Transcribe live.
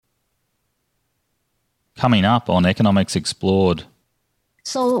coming up on Economics Explored?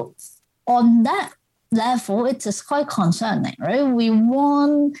 So on that level, it is quite concerning, right? We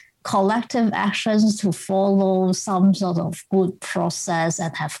want collective actions to follow some sort of good process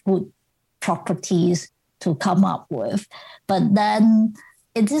and have good properties to come up with. But then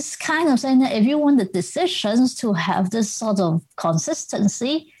it is kind of saying that if you want the decisions to have this sort of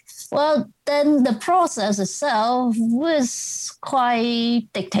consistency, well, then the process itself is quite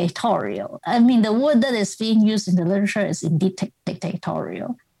dictatorial. I mean, the word that is being used in the literature is indeed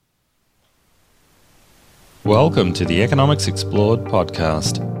dictatorial. Welcome to the Economics Explored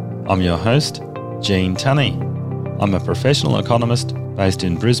podcast. I'm your host, Gene Tunney. I'm a professional economist based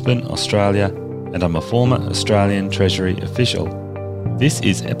in Brisbane, Australia, and I'm a former Australian Treasury official. This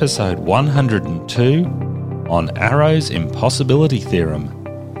is episode 102 on Arrow's Impossibility Theorem.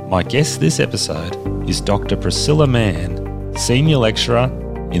 My guest this episode is Dr. Priscilla Mann, Senior Lecturer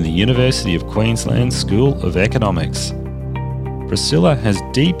in the University of Queensland School of Economics. Priscilla has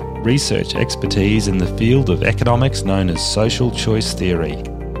deep research expertise in the field of economics known as social choice theory.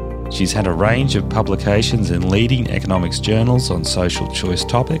 She's had a range of publications in leading economics journals on social choice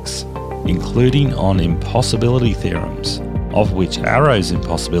topics, including on impossibility theorems, of which Arrow's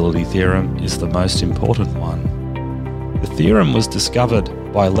impossibility theorem is the most important one. The theorem was discovered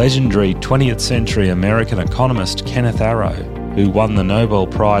by legendary 20th century American economist Kenneth Arrow, who won the Nobel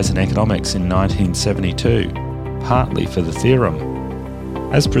Prize in Economics in 1972, partly for the theorem.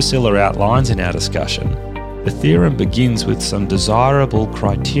 As Priscilla outlines in our discussion, the theorem begins with some desirable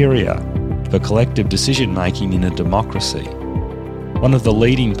criteria for collective decision-making in a democracy. One of the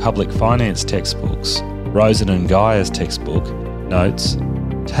leading public finance textbooks, Rosen and Guyer's textbook, notes,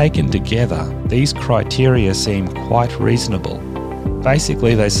 taken together, these criteria seem quite reasonable.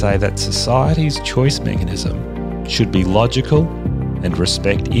 Basically, they say that society's choice mechanism should be logical and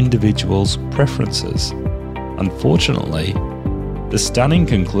respect individuals' preferences. Unfortunately, the stunning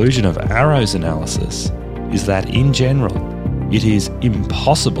conclusion of Arrow's analysis is that, in general, it is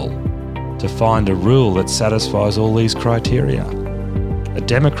impossible to find a rule that satisfies all these criteria. A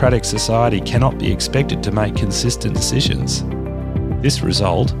democratic society cannot be expected to make consistent decisions. This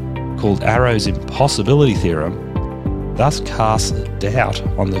result, called Arrow's impossibility theorem, thus casts doubt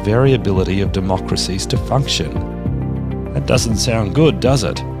on the variability of democracies to function. That doesn't sound good, does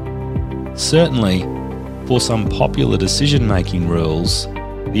it? Certainly, for some popular decision-making rules,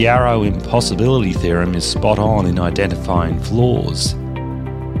 the Arrow impossibility theorem is spot on in identifying flaws.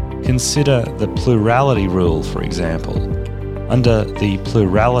 Consider the plurality rule, for example. Under the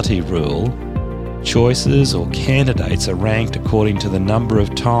plurality rule, choices or candidates are ranked according to the number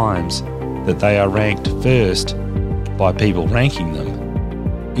of times that they are ranked first by people ranking them.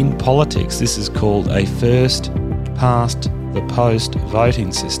 In politics, this is called a first-past-the-post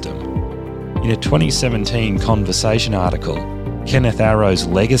voting system. In a 2017 Conversation article, Kenneth Arrow's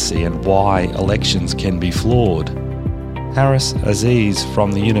Legacy and Why Elections Can Be Flawed, Haris Aziz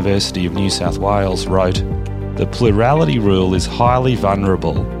from the University of New South Wales wrote, "The plurality rule is highly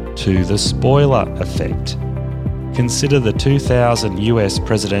vulnerable to the spoiler effect. Consider the 2000 US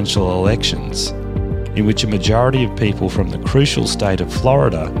presidential elections, in which a majority of people from the crucial state of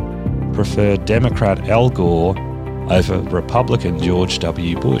Florida preferred Democrat Al Gore over Republican George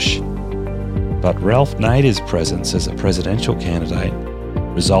W. Bush. But Ralph Nader's presence as a presidential candidate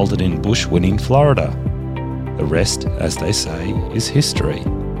resulted in Bush winning Florida. The rest, as they say, is history."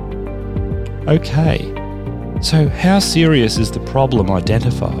 Okay, so how serious is the problem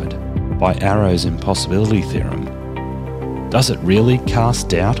identified by Arrow's impossibility theorem? Does it really cast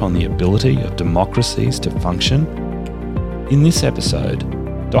doubt on the ability of democracies to function? In this episode,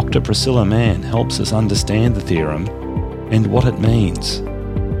 Dr. Priscilla Mann helps us understand the theorem and what it means.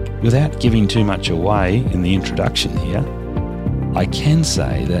 Without giving too much away in the introduction here, I can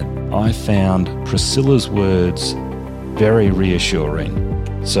say that I found Priscilla's words very reassuring,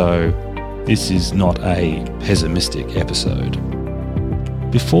 so this is not a pessimistic episode.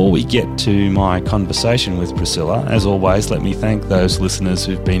 Before we get to my conversation with Priscilla, as always, let me thank those listeners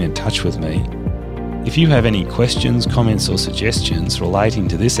who've been in touch with me. If you have any questions, comments or suggestions relating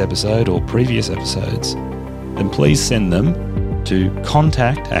to this episode or previous episodes, then please send them to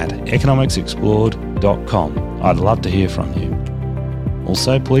contact@economicsexplored.com. I'd love to hear from you.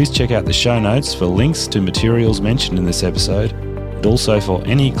 Also, please check out the show notes for links to materials mentioned in this episode, and also for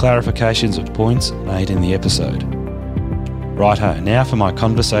any clarifications of points made in the episode. Righto, now for my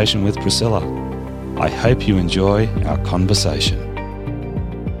conversation with Priscilla. I hope you enjoy our conversation.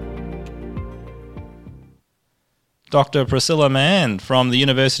 Dr. Priscilla Mann from the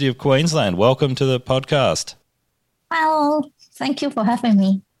University of Queensland, welcome to the podcast. Hello, thank you for having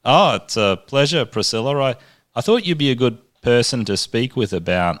me. Oh, it's a pleasure, Priscilla. I thought you'd be a good person to speak with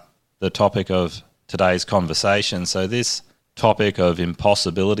about the topic of today's conversation. So this topic of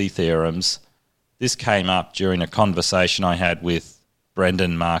impossibility theorems, this came up during a conversation I had with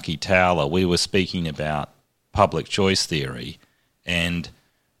Brendan Markey Towler. We were speaking about public choice theory, and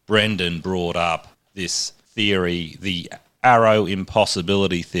Brendan brought up this theory, the Arrow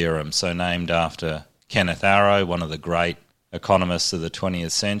impossibility theorem, so named after Kenneth Arrow, one of the great economists of the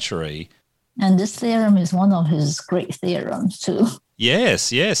 20th century. And this theorem is one of his great theorems too.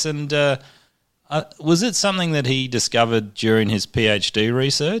 Yes. And was it something that he discovered during his PhD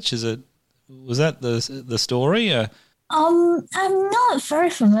research? Was that the story? I'm not very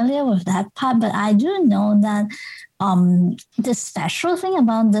familiar with that part, but I do know that the special thing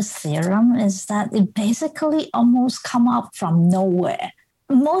about this theorem is that it basically almost come up from nowhere.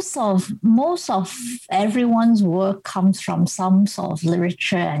 Most of everyone's work comes from some sort of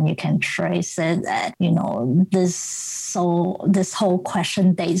literature, and you can trace it that, this whole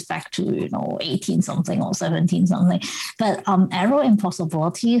question dates back to 18 something or 17 something. But Arrow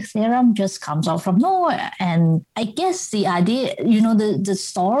impossibility theorem just comes out from nowhere. And I guess the idea, the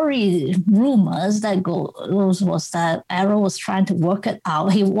story rumors that goes was that Arrow was trying to work it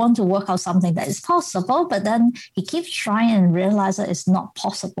out. He wanted to work out something that is possible, but then he keeps trying and realizes that it's not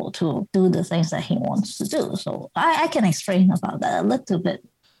possible to do the things that he wants to do. So I can explain about that a little bit.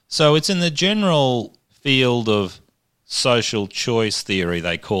 So it's in the general field of social choice theory,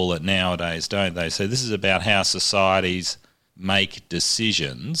 they call it nowadays, don't they? So this is about how societies make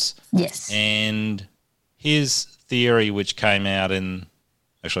decisions. Yes. And his theory, which came out in,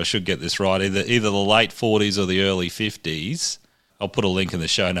 actually I should get this right, either the late 40s or the early 50s. I'll put a link in the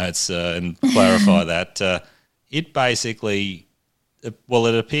show notes and clarify that. It basically... Well,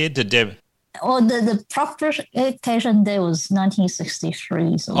 it appeared to the publication day was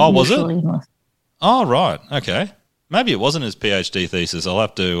 1963. So was it? Oh, right. Okay. Maybe it wasn't his PhD thesis. I'll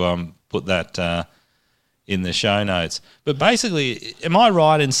have to put that in the show notes. But basically, am I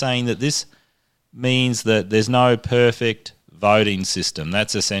right in saying that this means that there's no perfect voting system?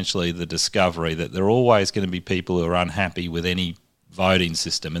 That's essentially the discovery, that there are always going to be people who are unhappy with any voting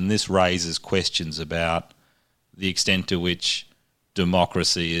system, and this raises questions about the extent to which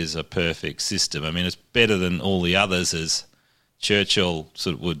democracy is a perfect system. I mean, it's better than all the others, as Churchill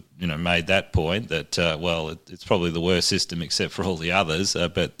sort of made that point that, it's probably the worst system except for all the others,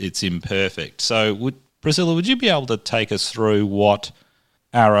 but it's imperfect. So, Priscilla, would you be able to take us through what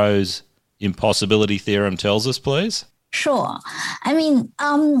Arrow's impossibility theorem tells us, please? Sure. I mean,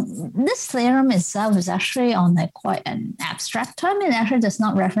 this theorem itself is actually on quite an abstract term. It actually does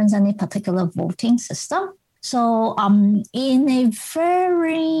not reference any particular voting system. So in a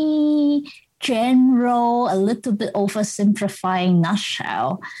very general, a little bit oversimplifying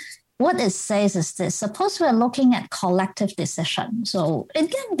nutshell, what it says is this: suppose we're looking at collective decision. So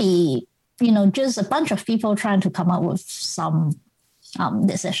it can be, just a bunch of people trying to come up with some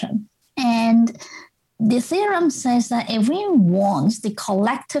decision. And the theorem says that if we want the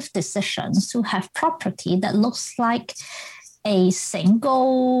collective decisions to have property that looks like a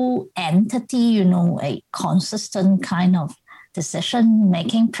single entity, a consistent kind of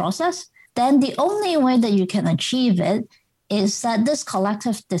decision-making process, then the only way that you can achieve it is that this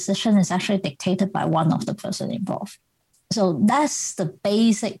collective decision is actually dictated by one of the person involved. So that's the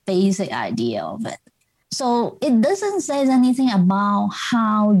basic idea of it. So it doesn't say anything about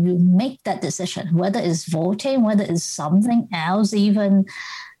how you make that decision, whether it's voting, whether it's something else, even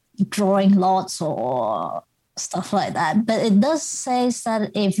drawing lots or stuff like that. But it does say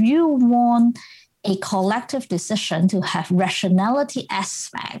that if you want a collective decision to have rationality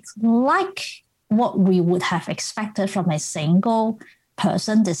aspects, like what we would have expected from a single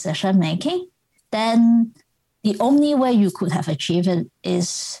person decision making, then the only way you could have achieved it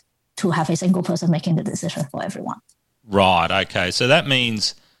is to have a single person making the decision for everyone. Right, okay. So that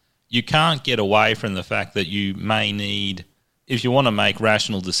means you can't get away from the fact that you may need, if you want to make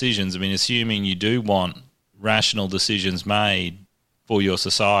rational decisions, I mean, assuming you do want rational decisions made for your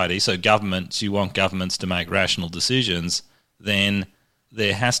society, so you want governments to make rational decisions, then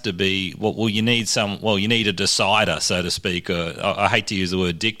there has to be, you need a decider, so to speak. I hate to use the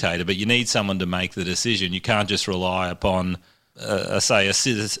word dictator, but you need someone to make the decision. You can't just rely upon, a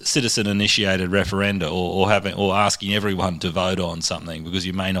citizen-initiated referenda or asking everyone to vote on something, because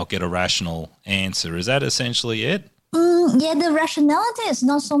you may not get a rational answer. Is that essentially it? Yeah, the rationality is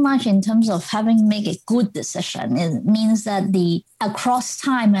not so much in terms of having make a good decision. It means that across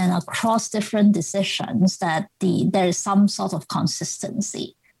time and across different decisions, that there is some sort of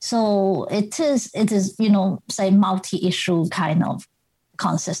consistency. So it is say multi-issue kind of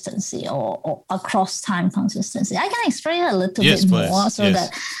consistency or across time consistency. I can explain a little Yes, bit please. more so Yes.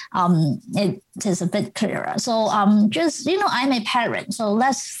 that it is a bit clearer. So just, I'm a parent. So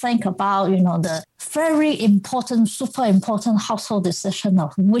let's think about, the very important, super important household decision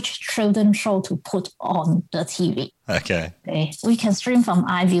of which children's show to put on the TV. Okay. Okay. We can stream from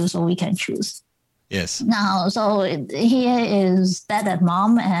iView, so we can choose. Yes. Now, so here is dad and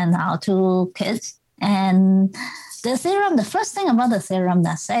mom and our two kids. And the first thing about the theorem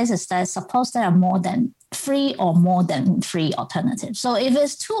that says is that suppose there are more than three alternatives. So if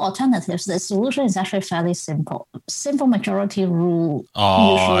it's two alternatives, the solution is actually fairly simple. Simple majority rule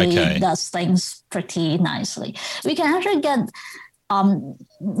usually does things pretty nicely. We can actually get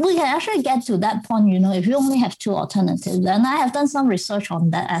to that point, if you only have two alternatives. And I have done some research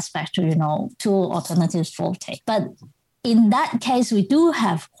on that aspect to, two alternatives for take. But in that case, we do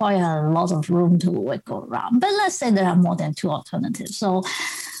have quite a lot of room to wiggle around. But let's say there are more than two alternatives. So,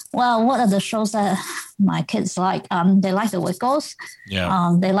 well, what are the shows that my kids like? They like the Wiggles.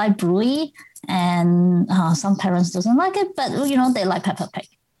 Yeah. They like Bluey. And some parents doesn't like it, but, they like Peppa Pig.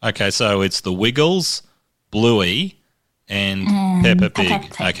 Okay, so it's the Wiggles, Bluey, and Peppa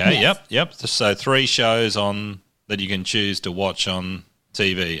Pig. Okay, yes. Yep. So 3 shows on that you can choose to watch on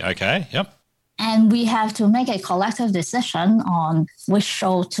TV. Okay, yep. And we have to make a collective decision on which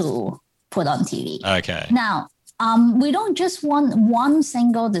show to put on TV. Okay. Now, we don't just want one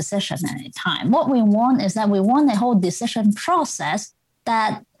single decision at a time. What we want is that we want a whole decision process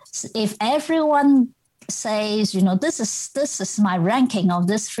that if everyone says, this is my ranking of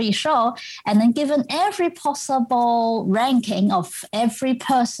this 3 show, and then given every possible ranking of every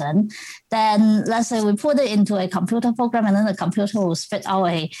person, then let's say we put it into a computer program, and then the computer will spit out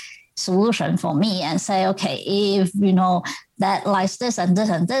a solution for me and say, okay, if dad likes this and this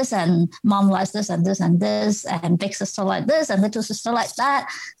and this, and mom likes this and this and this, and big sister like this and little sister like that,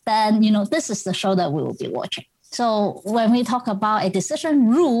 then this is the show that we will be watching. So when we talk about a decision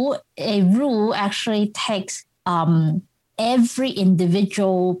rule, a rule actually takes every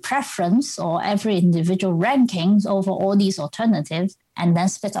individual preference or every individual rankings over all these alternatives and then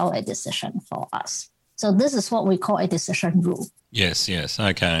spit out a decision for us. So this is what we call a decision rule. Yes,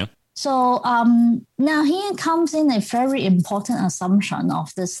 okay. So now here comes in a very important assumption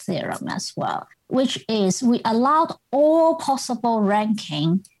of this theorem as well, which is we allowed all possible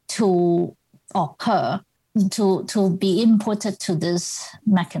ranking to occur, to be inputted to this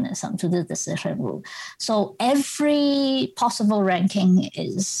mechanism, to the decision rule. So every possible ranking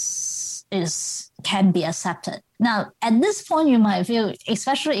can be accepted. Now, at this point, you might feel,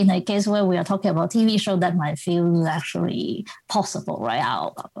 especially in a case where we are talking about TV show, that might feel actually possible, right?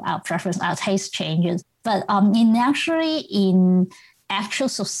 Our preference, our taste changes. But in actual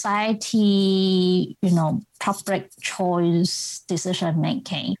society, public choice decision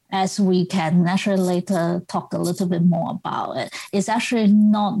making, as we can naturally later talk a little bit more about it, is actually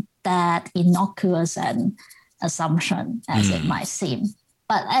not that innocuous an assumption as it might seem.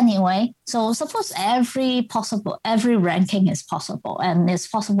 But anyway, so suppose every ranking is possible, and it's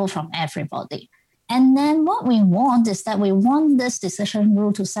possible from everybody. And then what we want is that we want this decision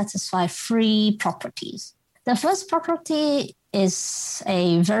rule to satisfy 3 properties. The first property is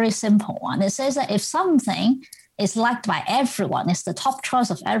a very simple one. It says that if something is liked by everyone, it's the top choice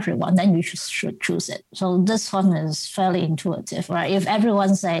of everyone, then you should choose it. So this one is fairly intuitive, right? If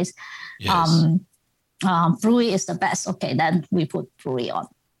everyone says, yes. Bluey is the best, okay, then we put Bluey on.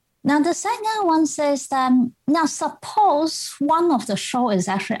 Now, the second one says that, now suppose one of the show is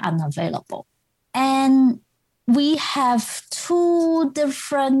actually unavailable, and we have 2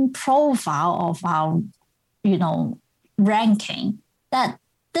 different profile of our, ranking that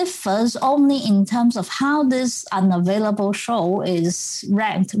differs only in terms of how this unavailable show is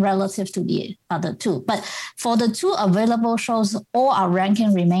ranked relative to the other 2. But for the 2 available shows, all our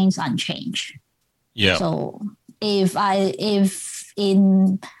ranking remains unchanged. Yeah. So if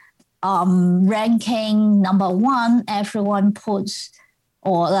in ranking number 1, everyone puts,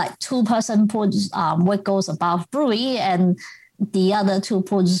 or like 2-person puts Wiggles above Bluey, and the other 2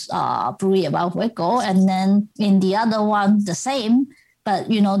 puts Bluey above Wiggle, and then in the other one the same. But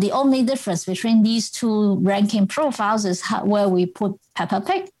the only difference between these 2 ranking profiles is where we put Peppa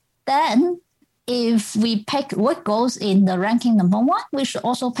Pig. Then if we pick Wiggles in the ranking number 1, we should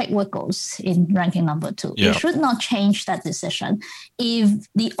also pick Wiggles in ranking number 2. Yeah. We should not change that decision. If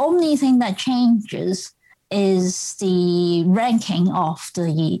the only thing that changes is the ranking of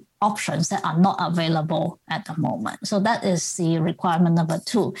the options that are not available at the moment. So that is the requirement number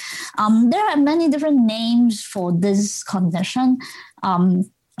 2. There are many different names for this condition.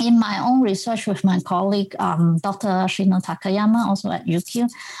 in my own research with my colleague, Dr. Shino Takayama, also at UQ,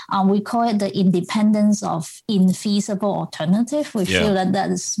 we call it the independence of infeasible alternative. We feel that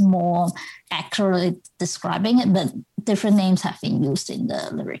is more accurately describing it, but different names have been used in the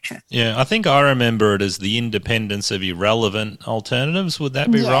literature. Yeah, I think I remember it as the independence of irrelevant alternatives. Would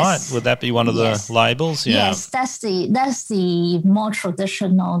that be right? Would that be one of the labels? Yeah. Yes, that's the more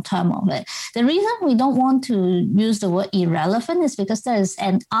traditional term of it. The reason we don't want to use the word irrelevant is because there is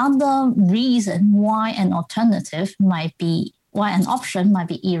another reason why an option might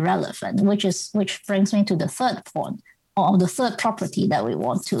be irrelevant, which brings me to the third point, or the third property that we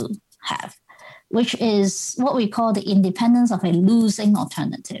want to have, which is what we call the independence of a losing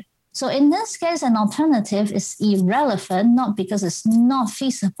alternative. So in this case, an alternative is irrelevant, not because it's not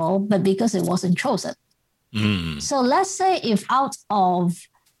feasible, but because it wasn't chosen. So let's say if out of,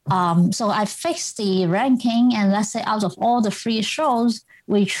 so I fixed the ranking, and let's say out of all the 3 shows,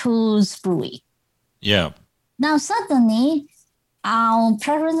 we choose Bluey. Yeah. Now, suddenly, our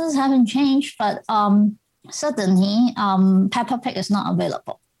preferences haven't changed, but suddenly Peppa Pig is not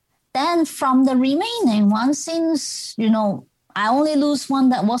available. Then from the remaining one, since, I only lose one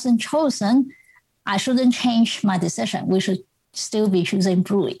that wasn't chosen, I shouldn't change my decision. We should still be choosing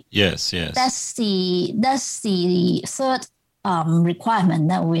Bluey. Yes. That's the third requirement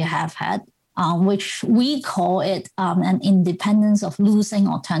that we have had, which we call it an independence of losing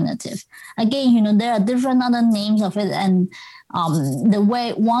alternative. Again, there are different other names of it, and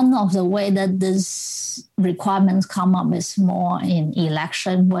one of the way that this requirements come up is more in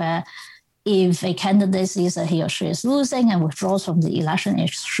election, where if a candidate sees that he or she is losing and withdraws from the election,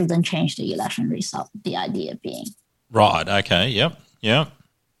 it shouldn't change the election result, the idea being. Right, okay, yep.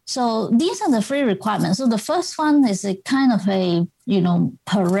 So these are the 3 requirements. So the first one is a kind of a,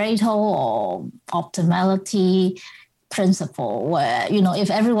 Pareto or optimality principle where, if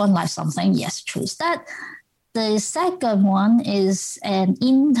everyone likes something, yes, choose that. The second one is an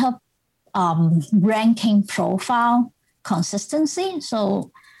ranking profile consistency.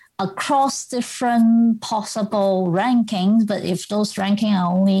 So across different possible rankings, but if those rankings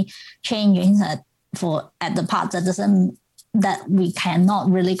are only changing at the part that we cannot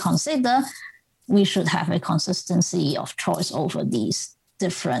really consider, we should have a consistency of choice over these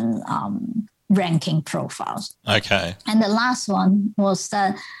different ranking profiles. Okay. And the last one was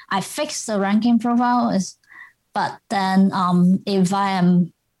that I fixed the ranking profile, but then if I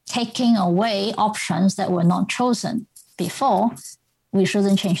am taking away options that were not chosen before, we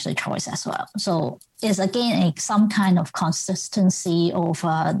shouldn't change the choice as well. So it's again some kind of consistency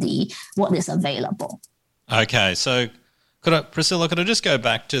over what is available. Okay, so Priscilla, could I just go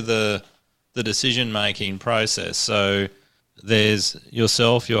back to the decision-making process? So there's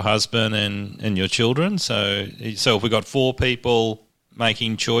yourself, your husband, and your children. So if we've got 4 people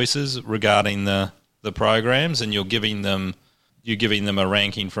making choices regarding the programs, and you're giving them a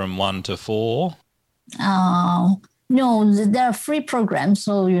ranking from 1 to 4. No, there are 3 programs.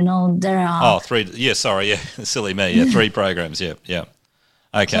 So there are 3. Yeah, sorry, yeah, silly me. Yeah, 3 programs. Yeah.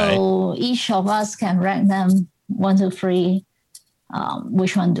 Okay. So each of us can rank them 1 to 3.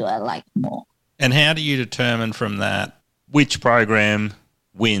 Which one do I like more? And how do you determine from that which program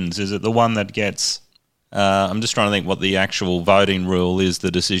wins? Is it the one that gets? I'm just trying to think what the actual voting rule is, the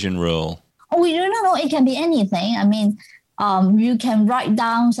decision rule. Oh, you don't know. It can be anything. I mean, you can write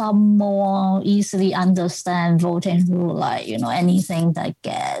down some more easily understand voting rule, like, anything that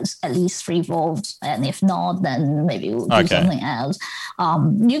gets at least 3 votes. And if not, then maybe we'll do something else.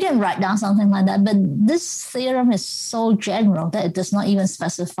 You can write down something like that. But this theorem is so general that it does not even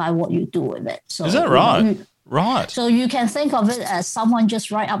specify what you do with it. So, is that right? Right. So you can think of it as someone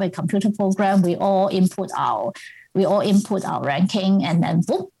just write up a computer program. We all input our ranking, and then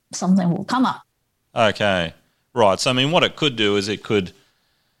boom, something will come up. Okay. Right. So, I mean, what it could do is it could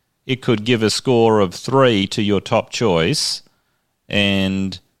give a score of 3 to your top choice,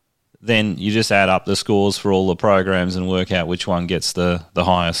 and then you just add up the scores for all the programs and work out which one gets the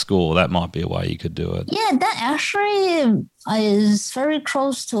highest score. That might be a way you could do it. Yeah, that actually is very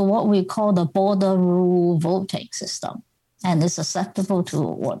close to what we call the border rule voting system, and it's acceptable to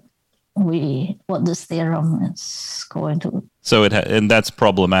what this theorem is going to. So and that's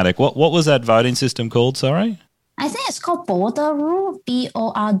problematic. What was that voting system called? Sorry. I think it's called border rule,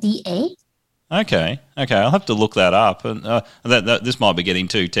 BORDA. Okay. I'll have to look that up, and this might be getting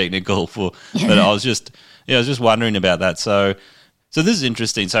too technical but I was just wondering about that. So this is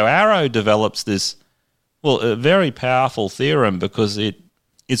interesting. So Arrow develops this, a very powerful theorem because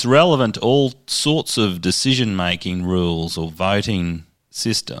it's relevant to all sorts of decision making rules or voting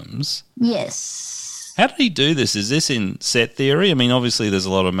systems. Yes. How did he do this? Is this in set theory? I mean, obviously there's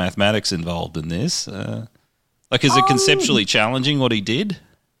a lot of mathematics involved in this. Is it conceptually challenging what he did,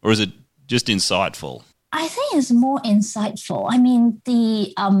 or is it just insightful? I think it's more insightful. I mean,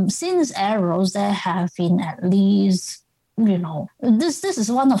 since arrows, there have been at least, this is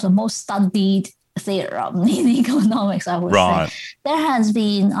one of the most studied theorem in economics, I would say. There has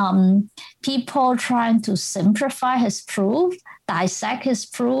been people trying to simplify his proof, dissect his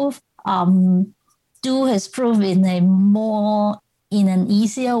proof, do his proof in an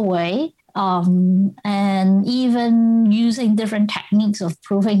easier way, and even using different techniques of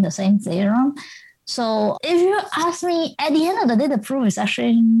proving the same theorem. So if you ask me, at the end of the day, the proof is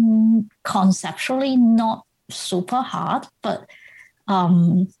actually conceptually not super hard, but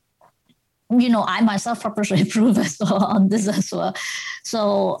I myself purposely prove as well on this as well.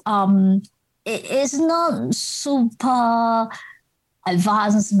 So it is not super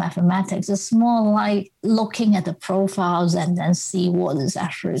advanced mathematics. It's more like looking at the profiles and then see what is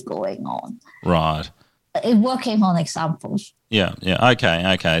actually going on. Right. Working on examples. Yeah.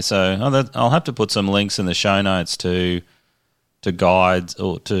 Okay. So I'll have to put some links in the show notes to guides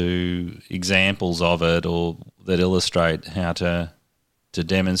or to examples of it, or that illustrate how to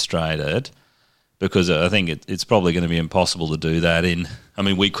demonstrate it, because I think it's probably going to be impossible to do that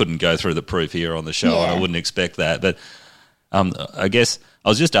we couldn't go through the proof here on the show, and I wouldn't expect that. But I guess I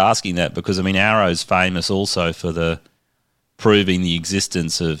was just asking that because, Arrow's famous also for proving the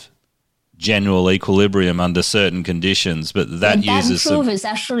existence of general equilibrium under certain conditions, but that uses... proof is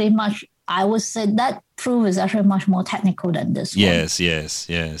actually I would say that proof is actually much more technical than this one. Yes.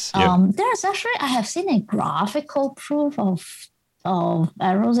 There's actually, I have seen a graphical proof of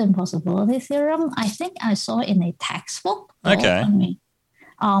Arrow's impossibility theorem. I think I saw it in a textbook. Okay.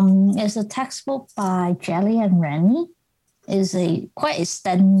 It's a textbook by Jelly and Rennie. It's quite a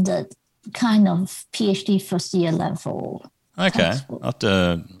standard kind of PhD first year level. Okay. textbook. I'll have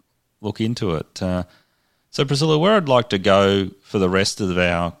to look into it. So, Priscilla, where I'd like to go for the rest of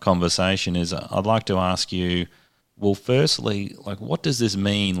our conversation is I'd like to ask you, well, firstly, what does this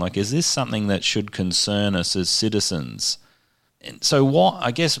mean? Is this something that should concern us as citizens? And so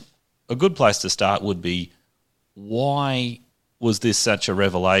I guess a good place to start would be, why was this such a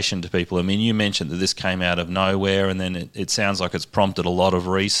revelation to people? You mentioned that this came out of nowhere, and then it sounds like it's prompted a lot of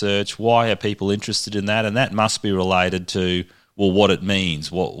research. Why are people interested in that? And that must be related to, what it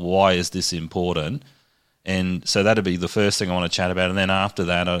means. Why is this important? And so that'd be the first thing I want to chat about. And then after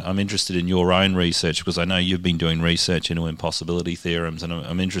that, I'm interested in your own research, because I know you've been doing research into impossibility theorems, and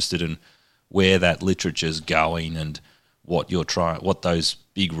I'm interested in where that literature's going and what those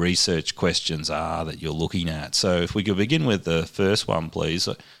big research questions are that you're looking at. So if we could begin with the first one, please.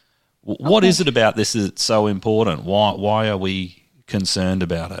 What is it about this that's so important? Why are we concerned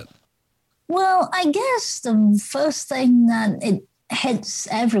about it? Well, I guess the first thing that it hits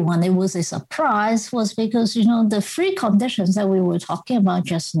everyone, it was a surprise, was because, the three conditions that we were talking about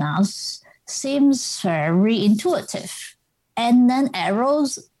just now seems very intuitive. And then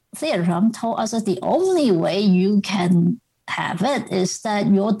Arrow's theorem told us that the only way you can have it is that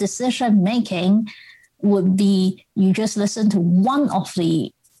your decision making would be you just listen to one of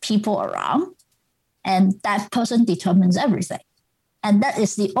the people around, and that person determines everything. And that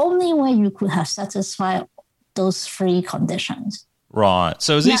is the only way you could have satisfied those three conditions. Right.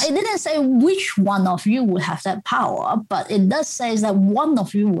 So it didn't say which one of you would have that power, but it does say that one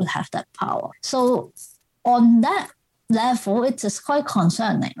of you would have that power. So on that level, it is quite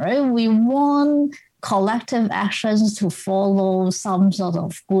concerning, right? We want collective actions to follow some sort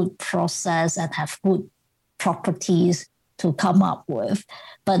of good process and have good properties to come up with.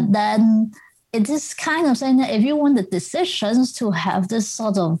 But then it is kind of saying that if you want the decisions to have this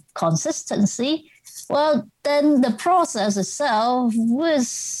sort of consistency, well, then the process itself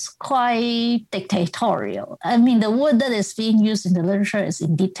is quite dictatorial. The word that is being used in the literature is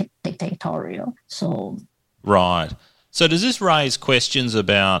indeed dictatorial. So, right. So does this raise questions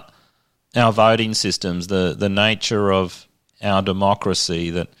about our voting systems, the nature of our democracy,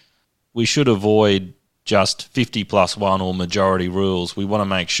 that we should avoid just 50+1 or majority rules? We want to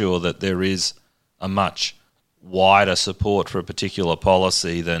make sure that there is a much wider support for a particular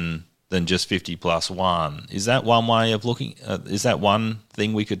policy than just 50+1. Is that one way of looking? Is that one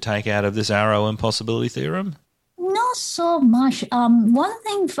thing we could take out of this Arrow impossibility theorem? Not so much. One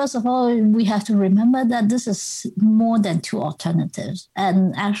thing, first of all, we have to remember that this is more than two alternatives,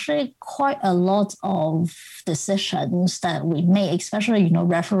 and actually quite a lot of decisions that we make, especially,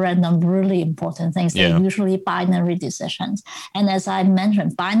 referendum, really important things. They're usually binary decisions. And as I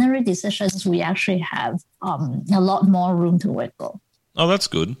mentioned, binary decisions, we actually have a lot more room to wiggle. Oh, that's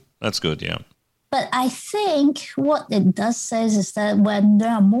good. That's good, yeah. But I think what it does say is that when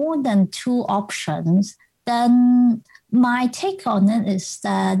there are more than two options, then my take on it is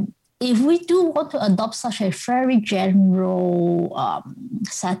that if we do want to adopt such a very general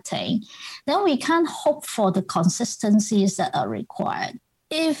setting, then we can't hope for the consistencies that are required.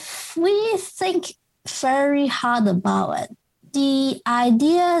 If we think very hard about it, the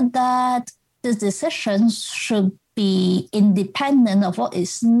idea that the decisions should be independent of what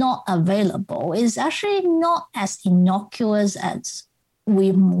is not available is actually not as innocuous as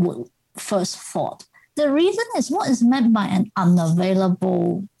we would first thought. The reason is what is meant by an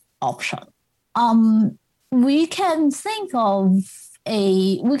unavailable option. We can think of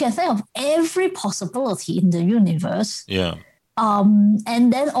every possibility in the universe. Yeah.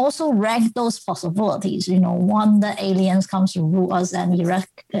 And then also rank those possibilities. One, that aliens comes to rule us and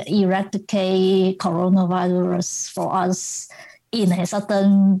eradicate coronavirus for us in a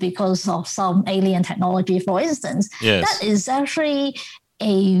certain because of some alien technology, for instance. Yes. That is actually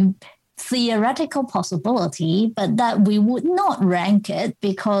a theoretical possibility, but that we would not rank it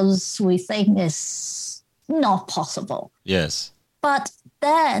because we think it's not possible. Yes. But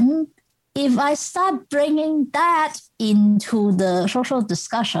then if I start bringing that into the social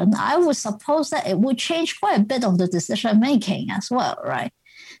discussion, I would suppose that it would change quite a bit of the decision making as well, right?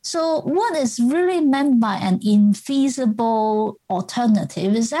 So what is really meant by an infeasible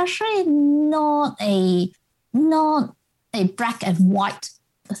alternative is actually not a black and white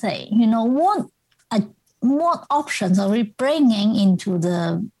thing. What options are we bringing into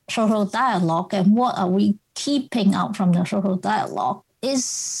the social dialogue and what are we keeping out from the social dialogue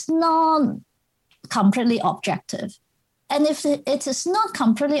is not completely objective. And if it is not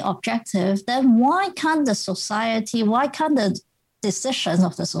completely objective, then why can't the decisions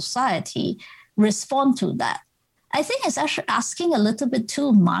of the society respond to that? I think it's actually asking a little bit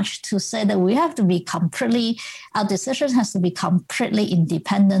too much to say that our decision has to be completely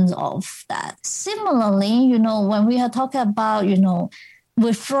independent of that. Similarly, when we are talking about,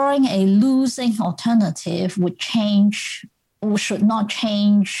 withdrawing a losing alternative should not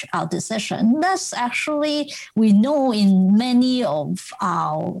change our decision. That's actually, we know in many of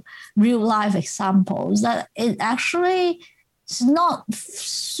our real life examples that it actually is not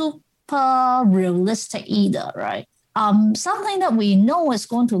super realistic either, right? Something that we know is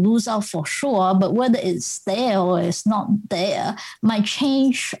going to lose out for sure, but whether it's there or it's not there might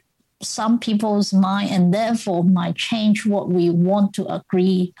change some people's mind and therefore might change what we want to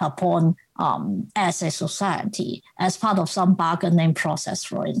agree upon as a society, as part of some bargaining process,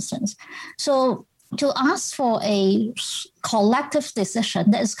 for instance. So to ask for a collective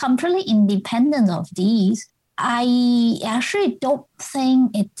decision that is completely independent of these, I actually don't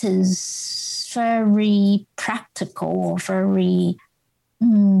think it is very practical or very,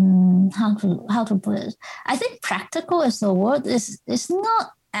 how to put it? I think practical is the word. It's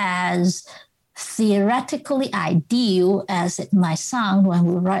not as theoretically ideal as it might sound when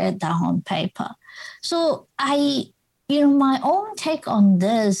we write it down on paper. So my own take on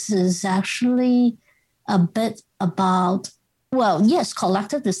this is actually a bit about, well, yes,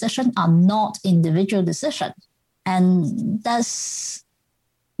 collective decisions are not individual decisions. And that's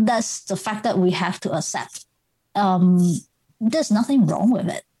the fact that we have to accept. There's nothing wrong with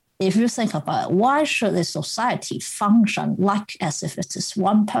it. If you think about it, why should a society function like as if it is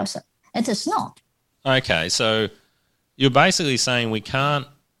one person? It is not. Okay, so you're basically saying we can't,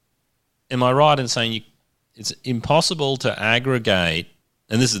 am I right in saying it's impossible to aggregate,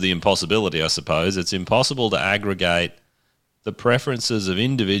 and this is the impossibility, I suppose, it's impossible to aggregate the preferences of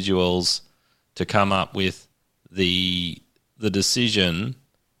individuals to come up with the decision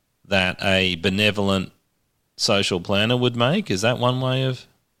that a benevolent social planner would make? Is that one way of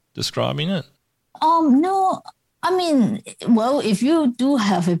describing it? No. I mean, well, if you do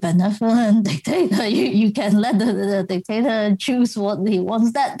have a benevolent dictator, you can let the dictator choose what he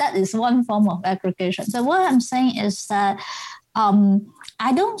wants. That is one form of aggregation. So what I'm saying is that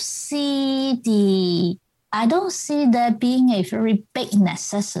I don't see there being a very big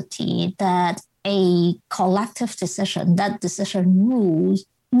necessity that a collective decision, that decision rules,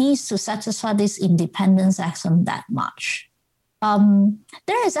 needs to satisfy this independence axiom that much.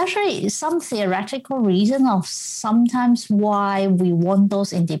 There is actually some theoretical reason of sometimes why we want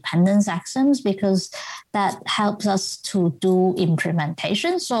those independence axioms, because that helps us to do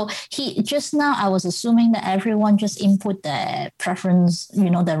implementation. So just now I was assuming that everyone just input their preference,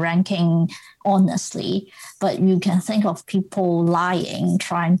 the ranking honestly, but you can think of people lying,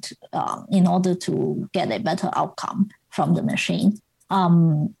 trying to, in order to get a better outcome from the machine.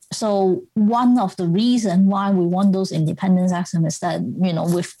 So one of the reasons why we want those independence axioms is that,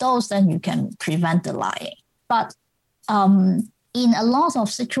 with those, then you can prevent the lying. But in a lot of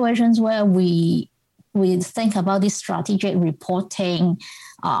situations where we think about this strategic reporting,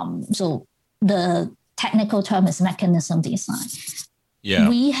 so the technical term is mechanism design. Yeah.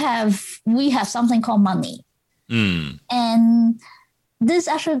 We have something called money. And this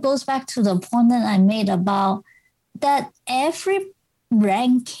actually goes back to the point that I made about that every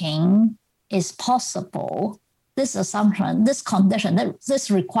ranking is possible. This assumption, this condition, this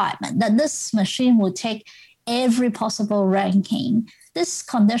requirement, that this machine will take every possible ranking. This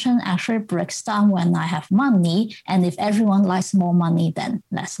condition actually breaks down when I have money, and if everyone likes more money, then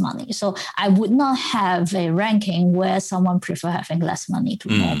less money. So I would not have a ranking where someone prefer having less money to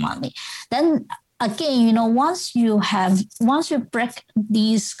more money. Then again, once you break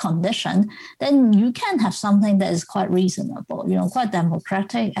these conditions, then you can have something that is quite reasonable, quite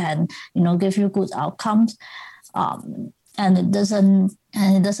democratic, and give you good outcomes, and it doesn't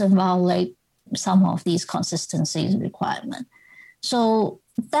violate some of these consistencies requirements. So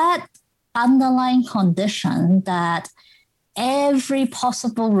that underlying condition that every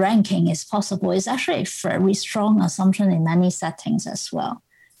possible ranking is possible is actually a very strong assumption in many settings as well.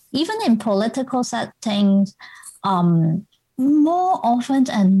 Even in political settings, more often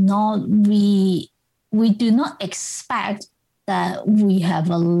than not, we do not expect that we have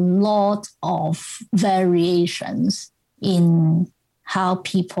a lot of variations in how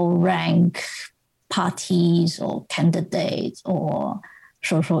people rank parties or candidates or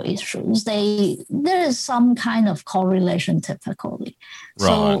social issues. There is some kind of correlation typically. Right.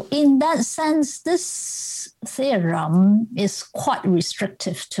 So in that sense, this theorem is quite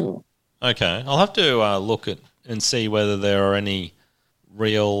restrictive too. Okay. I'll have to look at and see whether there are any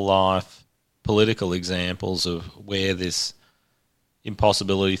real life political examples of where this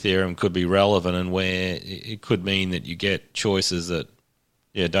impossibility theorem could be relevant and where it could mean that you get choices that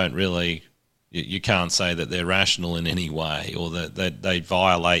don't really, you can't say that they're rational in any way, or that they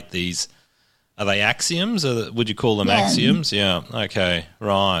violate these. Are they axioms? Or would you call them axioms? Yeah. Okay.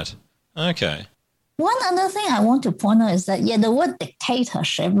 Right. Okay. One other thing I want to point out is that, the word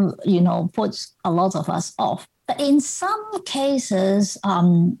dictatorship, puts a lot of us off. But in some cases,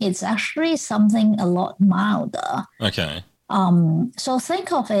 it's actually something a lot milder. Okay. So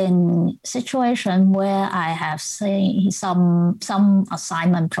think of a situation where I have, say, some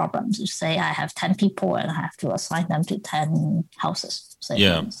assignment problems. You say I have 10 people and I have to assign them to 10 houses.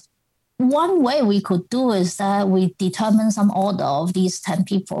 Say, one way we could do is that we determine some order of these 10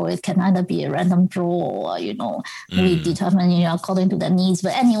 people. It can either be a random draw or, we determine, according to their needs.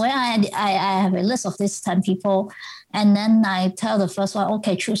 But anyway, I have a list of these 10 people. And then I tell the first one,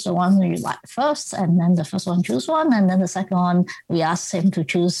 okay, choose the one you like first. And then the first one choose one. And then the second one, we ask him to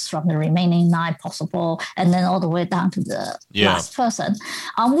choose from the remaining 9 possible. And then all the way down to the last person.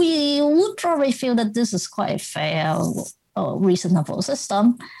 We would probably feel that this is quite a fair or reasonable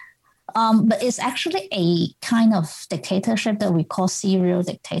system. But it's actually a kind of dictatorship that we call serial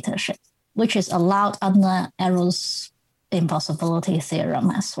dictatorship, which is allowed under Arrow's impossibility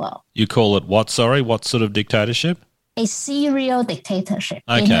theorem as well. You call it what, sorry? What sort of dictatorship? A serial dictatorship.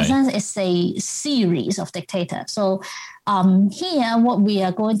 Okay. In a sense, it's a series of dictators. So here, what we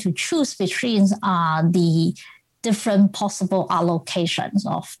are going to choose between are the different possible allocations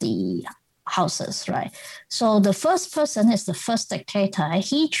of the houses, right? So the first person is the first dictator.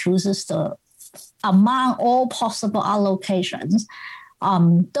 He chooses among all possible allocations,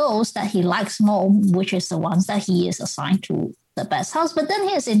 those that he likes more, which is the ones that he is assigned to the best house. But then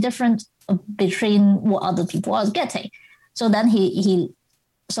he is indifferent between what other people are getting. So then he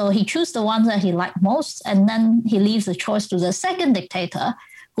chooses the ones that he likes most, and then he leaves the choice to the second dictator,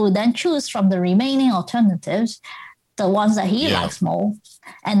 who then choose from the remaining alternatives the ones that he likes more,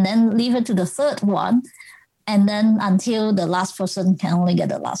 and then leave it to the third one, and then until the last person can only get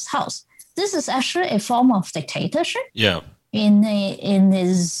the last house. This is actually a form of dictatorship. Yeah. In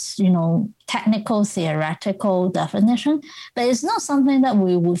his technical theoretical definition, but it's not something that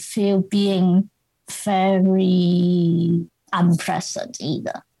we would feel being very unpleasant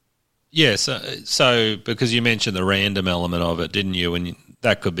either. Yes, so because you mentioned the random element of it, didn't you? And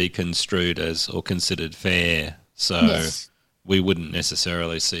that could be construed as or considered fair. So we wouldn't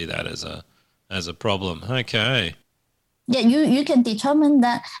necessarily see that as a problem. Okay. Yeah, you can determine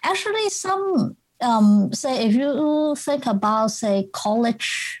that. Actually, some say if you think about, say,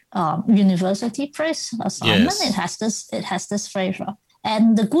 college, university praise assignment, it has this flavor.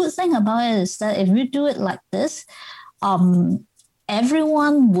 And the good thing about it is that if you do it like this,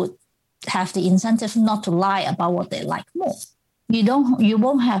 everyone would have the incentive not to lie about what they like more. You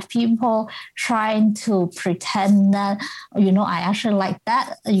won't have people trying to pretend that, I actually like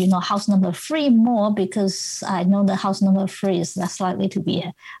that, house number 3 more because I know the house number 3 is less likely to be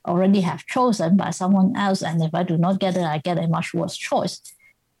already have chosen by someone else. And if I do not get it, I get a much worse choice.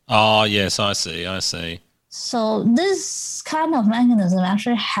 Oh, yes, I see. So this kind of mechanism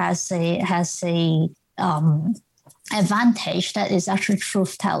actually has a advantage that is actually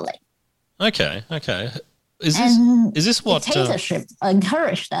truth telling. Okay. Is this what dictatorship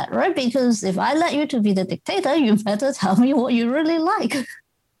encourage that, right? Because if I let you to be the dictator, you better tell me what you really like.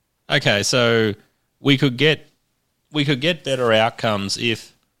 Okay, so we could get better outcomes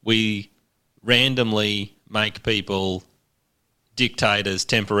if we randomly make people dictators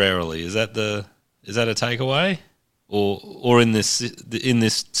temporarily. Is that a takeaway, or in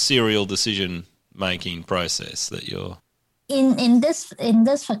this serial decision making process that you're in this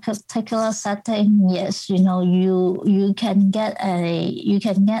particular setting? Yes, you can get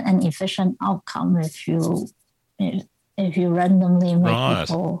an efficient outcome if you randomly make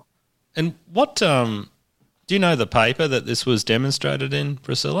people. And what do you know the paper that this was demonstrated in,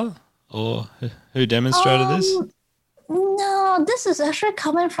 Priscilla, or who demonstrated this? No, this is actually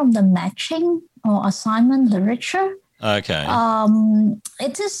coming from the matching or assignment literature. Okay.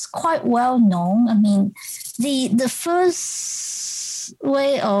 It is quite well known. I mean, the first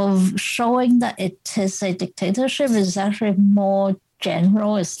way of showing that it is a dictatorship is actually more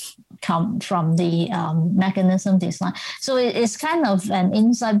general. It's come from the mechanism design. So it's kind of an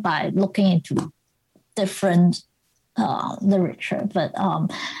insight by looking into different literature. But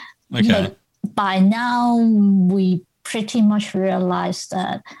by now we pretty much realize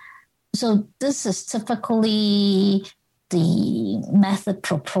that. So this is typically the method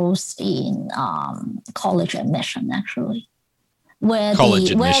proposed in college admission, actually. Where the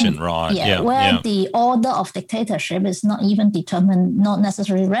order of dictatorship is not even determined, not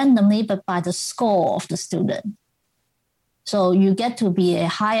necessarily randomly, but by the score of the student. So you get to be a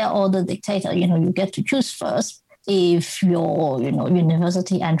higher order dictator. You get to choose first if your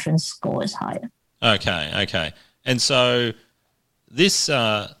university entrance score is higher. Okay. And so this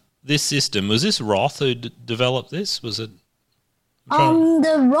system, was this Roth who developed this? Was it?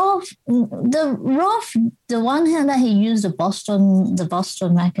 The Roth, the one hand that he used the Boston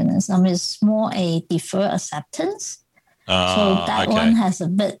mechanism is more a deferred acceptance. So that one has a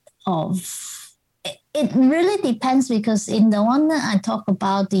bit of. It really depends, because in the one that I talk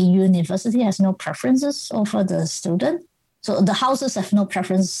about, the university has no preferences over the student. So the houses have no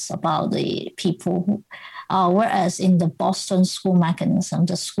preference about the people whereas in the Boston school mechanism,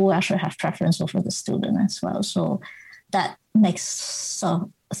 the school actually have preference over the student as well. So that makes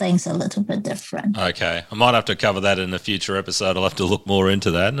things a little bit different. Okay. I might have to cover that in a future episode. I'll have to look more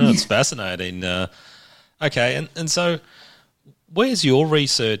into that. No, it's fascinating. Okay. And so where's your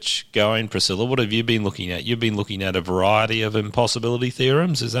research going, Priscilla? What have you been looking at? You've been looking at a variety of impossibility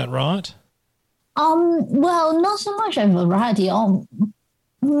theorems. Is that right? Well, not so much a variety.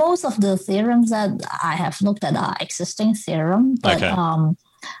 Most of the theorems that I have looked at are existing theorems, but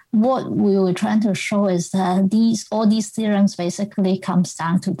what we were trying to show is that all these theorems basically comes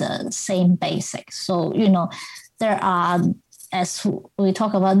down to the same basics. So, there are, as we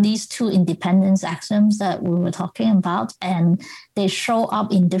talk about, these two independence axioms that we were talking about, and they show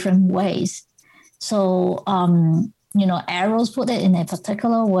up in different ways. So, arrows put it in a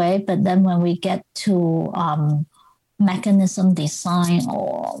particular way, but then when we get to mechanism design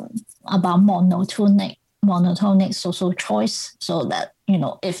or about monotonic social choice, so that,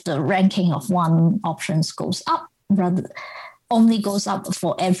 if the ranking of one options goes up, only goes up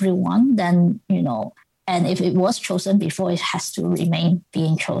for everyone, then, and if it was chosen before, it has to remain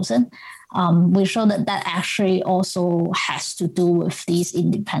being chosen. We show that actually also has to do with these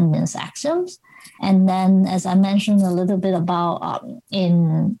independence axioms. And then, as I mentioned a little bit about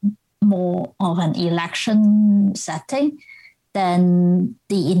in more of an election setting, then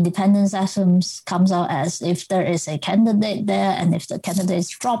the independence axioms comes out as if there is a candidate there, and if the candidate is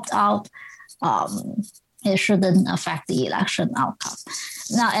dropped out, it shouldn't affect the election outcome.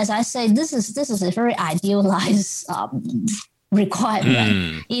 Now, as I say, this is a very idealized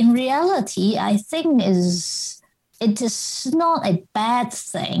requirement. In reality, I think it is not a bad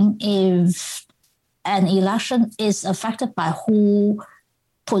thing if an election is affected by who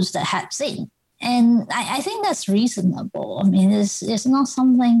puts the hats in. And I think that's reasonable. I mean, it's not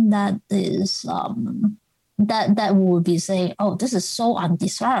something that is that would be saying, oh, this is so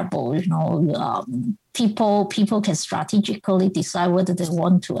undesirable. People can strategically decide whether they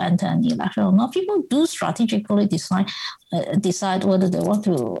want to enter an election or not. People do strategically decide whether they want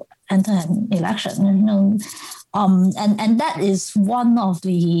to enter an election. And that is one of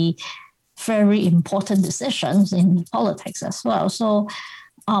the very important decisions in politics as well. So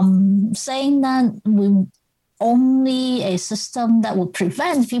saying that we only a system that would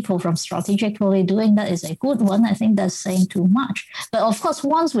prevent people from strategically doing that is a good one, I think that's saying too much. But of course,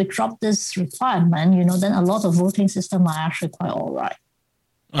 once we drop this requirement, then a lot of voting systems are actually quite all right.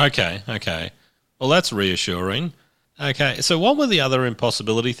 Okay. Well, that's reassuring. Okay, so what were the other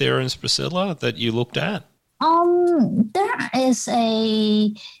impossibility theorems, Priscilla, that you looked at? There is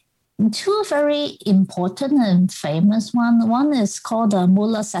two very important and famous one. One is called the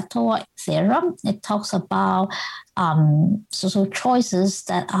Muller-Satterwhite theorem. It talks about social choices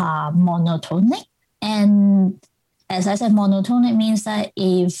that are monotonic. And as I said, monotonic means that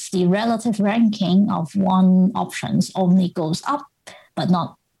if the relative ranking of one options only goes up, but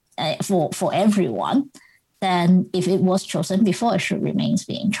not for everyone, then if it was chosen before, it should remain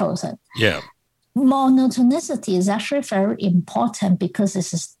being chosen. Yeah. Monotonicity is actually very important because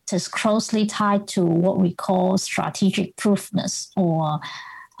this is closely tied to what we call strategic proofness or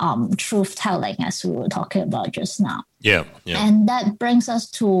truth-telling, as we were talking about just now. Yeah. And that brings us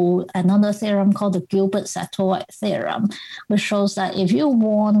to another theorem called the Gilbert-Satterwhite theorem, which shows that if you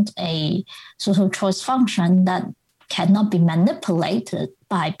want a social choice function that cannot be manipulated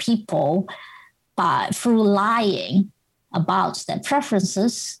by people through lying about their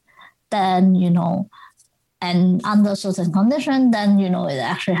preferences, then, and under certain conditions, then, it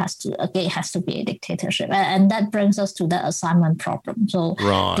actually has to be a dictatorship. And that brings us to the assignment problem. So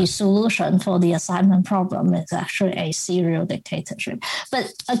The solution for the assignment problem is actually a serial dictatorship.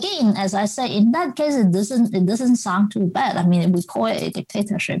 But again, as I say, in that case, it doesn't sound too bad. I mean, we call it a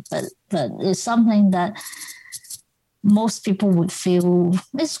dictatorship, but it's something that most people would feel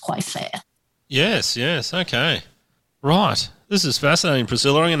is quite fair. Yes, okay. Right. This is fascinating,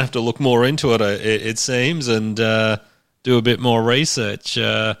 Priscilla. I'm going to have to look more into it seems, and do a bit more research.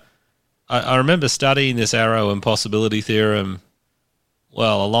 I remember studying this Arrow impossibility theorem,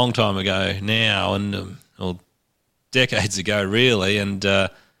 a long time ago now, and decades ago, really, and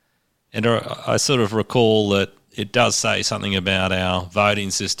I sort of recall that it does say something about our voting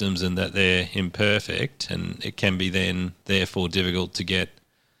systems and that they're imperfect, and it can be then, therefore, difficult to get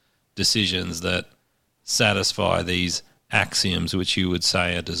decisions that satisfy these axioms which you would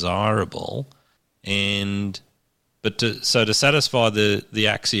say are desirable. But to satisfy the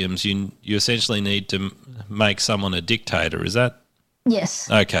axioms, you essentially need to make someone a dictator, is that? Yes.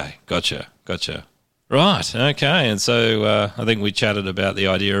 Okay, gotcha. Right, okay. And so I think we chatted about the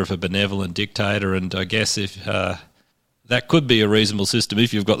idea of a benevolent dictator, and I guess if that could be a reasonable system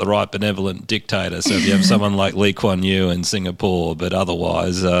if you've got the right benevolent dictator. So if you have someone like Lee Kuan Yew in Singapore, but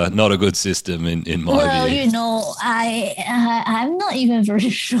otherwise not a good system in my view. I'm not even very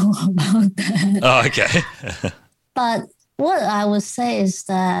sure about that. Oh, okay. But what I would say is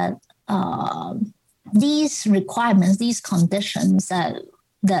that these requirements, these conditions that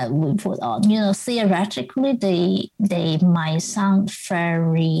we put on, theoretically, they might sound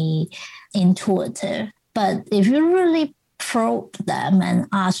very intuitive. But if you really probe them and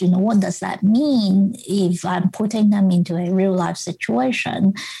ask, what does that mean if I'm putting them into a real life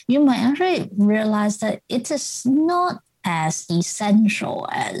situation, you might actually realize that it is not as essential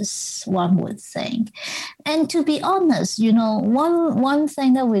as one would think. And to be honest, one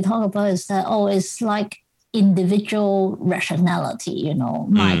thing that we talk about is that, it's like individual rationality,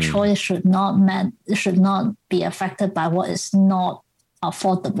 my choice should not be affected by what is not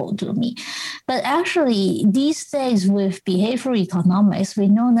affordable to me. But actually, these days with behavioral economics, we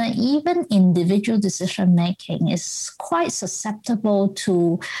know that even individual decision making is quite susceptible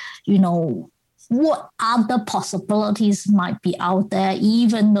to, what other possibilities might be out there,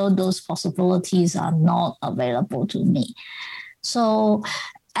 even though those possibilities are not available to me. So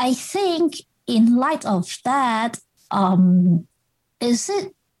I think in light of that, is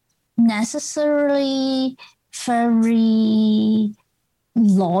it necessarily very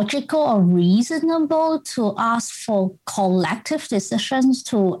logical or reasonable to ask for collective decisions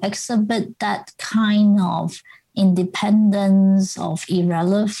to exhibit that kind of independence of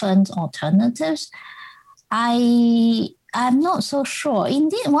irrelevant alternatives? I'm not so sure.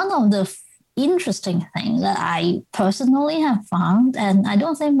 Indeed, one of the interesting things that I personally have found, and I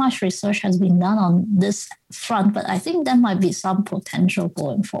don't think much research has been done on this front, but I think there might be some potential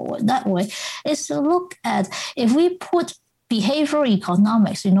going forward that way, is to look at if we put behavioral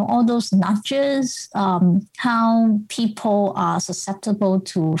economics, all those nudges, how people are susceptible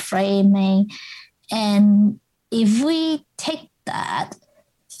to framing. And if we take that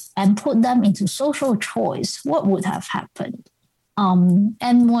and put them into social choice, what would have happened? And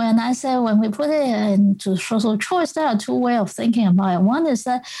when we put it into social choice, there are two ways of thinking about it. One is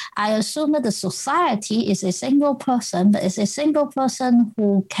that I assume that the society is a single person, but it's a single person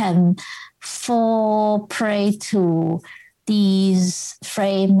who can fall prey to these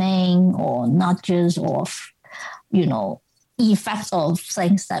framing or nudges or, effects of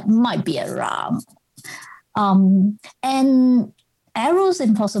things that might be around. And Arrow's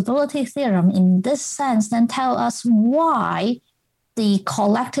impossibility theorem, in this sense, then tell us why the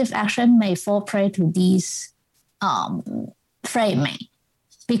collective action may fall prey to these framing,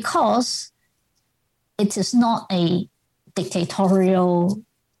 because it is not a dictatorial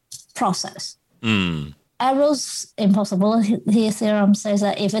process. Arrow's impossibility theorem says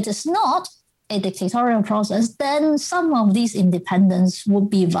that if it is not a dictatorial process, then some of these independence would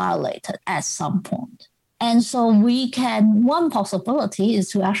be violated at some point. And so one possibility is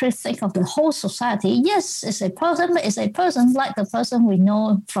to actually think of the whole society. Yes, it's a person, but it's a person like the person we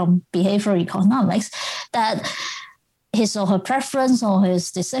know from behavioral economics, that his or her preference or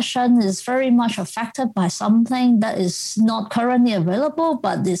his decision is very much affected by something that is not currently available,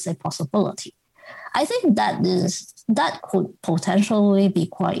 but is a possibility. I think that could potentially be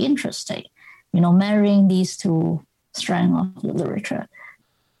quite interesting, marrying these two strands of the literature.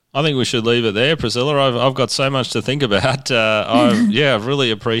 I think we should leave it there, Priscilla. I've got so much to think about. I've really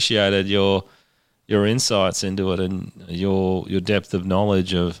appreciated your insights into it and your depth of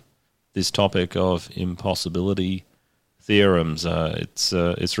knowledge of this topic of impossibility theorems.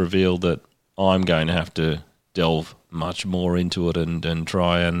 It's revealed that I'm going to have to delve much more into it and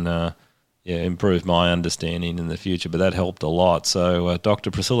try and improve my understanding in the future. But that helped a lot. So,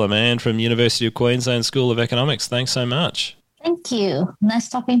 Dr. Priscilla Mann from University of Queensland School of Economics, thanks so much. Thank you. Nice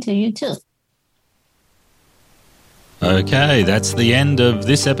talking to you too. Okay, that's the end of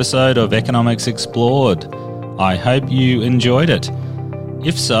this episode of Economics Explored. I hope you enjoyed it.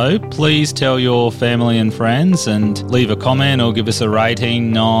 If so, please tell your family and friends and leave a comment or give us a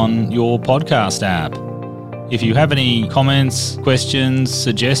rating on your podcast app. If you have any comments, questions,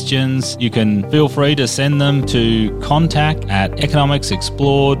 suggestions, you can feel free to send them to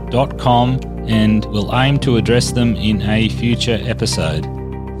contact@economicsexplored.com and we'll aim to address them in a future episode.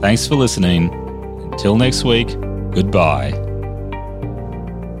 Thanks for listening. Until next week, goodbye.